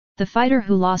The fighter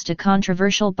who lost a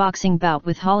controversial boxing bout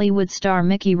with Hollywood star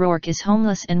Mickey Rourke is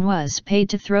homeless and was paid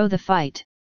to throw the fight.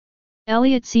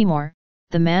 Elliot Seymour,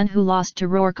 the man who lost to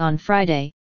Rourke on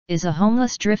Friday, is a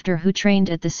homeless drifter who trained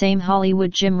at the same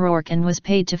Hollywood gym Rourke and was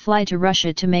paid to fly to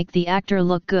Russia to make the actor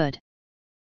look good.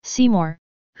 Seymour,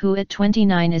 who at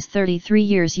 29 is 33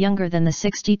 years younger than the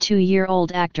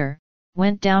 62-year-old actor,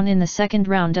 went down in the second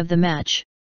round of the match.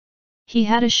 He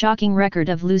had a shocking record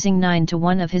of losing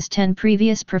 9-1 of his 10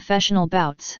 previous professional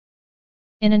bouts.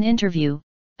 In an interview,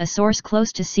 a source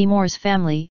close to Seymour's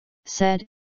family said,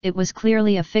 "It was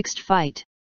clearly a fixed fight.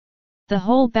 The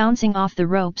whole bouncing off the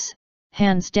ropes,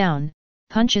 hands down,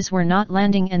 punches were not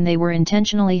landing and they were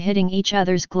intentionally hitting each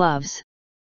other's gloves.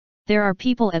 There are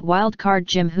people at Wildcard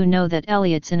Gym who know that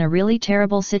Elliot's in a really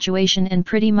terrible situation and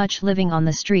pretty much living on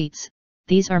the streets.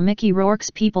 These are Mickey Rourke's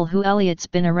people who Elliot's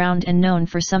been around and known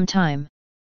for some time.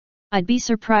 I'd be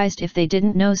surprised if they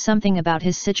didn't know something about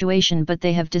his situation, but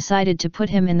they have decided to put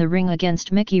him in the ring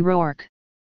against Mickey Rourke."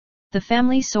 The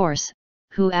family source,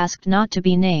 who asked not to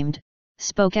be named,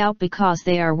 spoke out because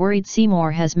they are worried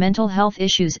Seymour has mental health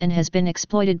issues and has been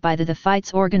exploited by the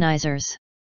fight's organizers.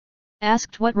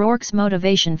 Asked what Rourke's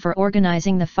motivation for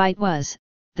organizing the fight was,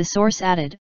 the source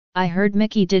added, "I heard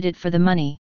Mickey did it for the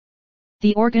money."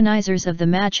 The organizers of the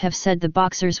match have said the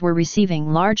boxers were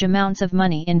receiving large amounts of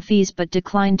money in fees but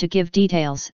declined to give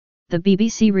details, the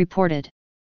BBC reported.